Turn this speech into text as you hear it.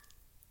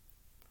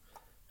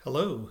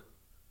Hello,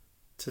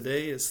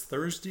 today is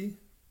Thursday,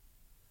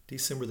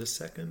 December the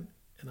 2nd,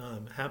 and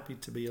I'm happy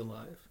to be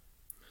alive.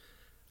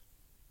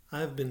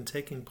 I've been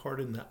taking part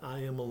in the I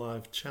Am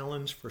Alive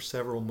challenge for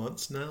several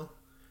months now.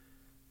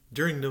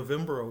 During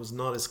November, I was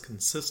not as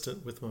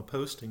consistent with my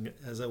posting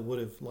as I would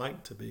have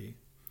liked to be.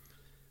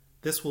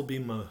 This will be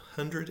my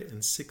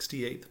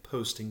 168th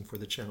posting for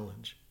the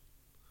challenge.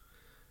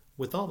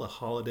 With all the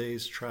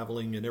holidays,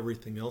 traveling, and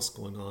everything else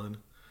going on,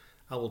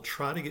 I will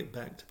try to get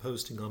back to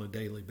posting on a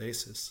daily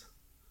basis.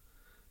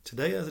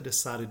 Today I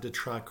decided to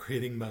try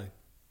creating my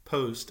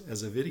post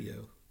as a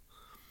video.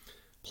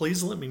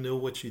 Please let me know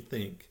what you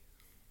think.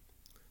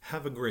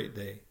 Have a great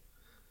day.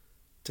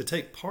 To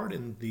take part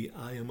in the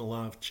I Am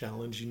Alive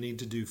challenge, you need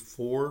to do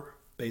 4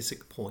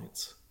 basic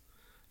points.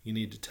 You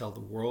need to tell the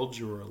world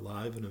you are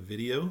alive in a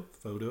video,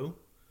 photo,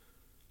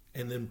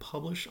 and then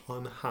publish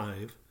on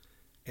Hive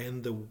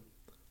and the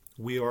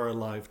We Are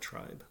Alive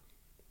tribe.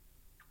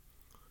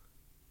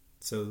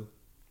 So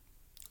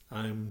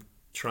I'm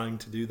trying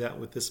to do that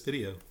with this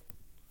video.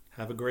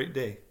 Have a great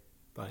day.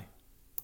 Bye.